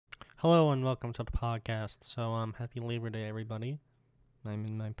Hello and welcome to the podcast. Happy Labor Day, everybody. I'm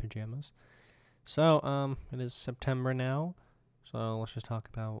in my pajamas. It is September now. So, let's just talk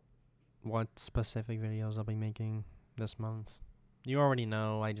about what specific videos I'll be making this month. You already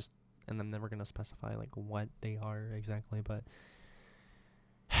know, and I'm never gonna specify like what they are exactly, but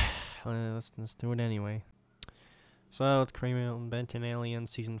let's do it anyway. So, it's Cream Mountain Benton Alien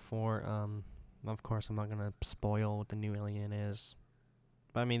Season 4. Of course, I'm not gonna spoil what the new alien is.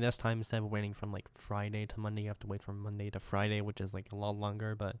 But I mean, this time instead of waiting from like Friday to Monday, you have to wait from Monday to Friday, which is like a lot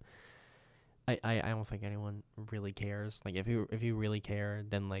longer. But I don't think anyone really cares. Like if you really care,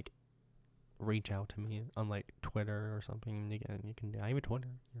 then like reach out to me on like Twitter or something. You can I have a Twitter,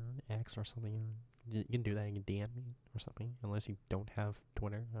 X or something. You can do that. You can DM me or something. Unless you don't have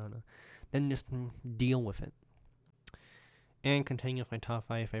Twitter, I don't know. Then just deal with it. And continuing with my top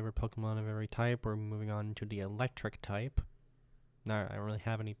 5 favorite Pokemon of every type, we're moving on to the electric type. I don't really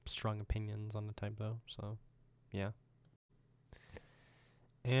have any strong opinions on the type though, so yeah.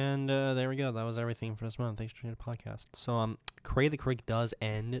 And there we go. That was everything for this month. Thanks for joining the podcast. Create the Creek does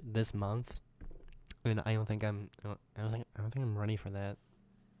end this month, and I don't think I'm ready for that.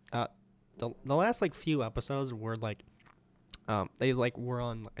 The last like few episodes were like, they like were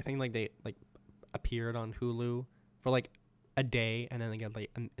on. I think like they like appeared on Hulu for like a day, and then they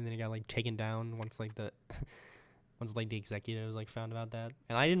got like taken down once like the once like the executives like found about that,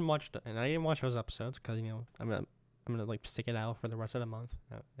 and I didn't watch those episodes because I'm gonna like stick it out for the rest of the month.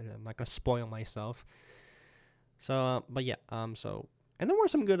 And I'm not gonna spoil myself. But yeah, and there were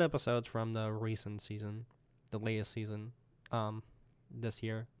some good episodes from the recent season, the latest season, this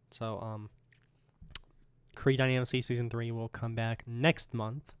year. Creed Dynasty season 3 will come back next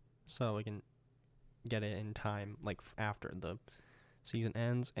month, so we can get it in time, like after the season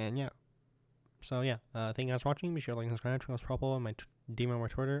ends. And yeah, thank you guys for watching. Be sure to like and subscribe to us, Propel, and my DM on my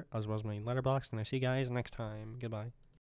Twitter, as well as my letterbox. And I see you guys next time. Goodbye.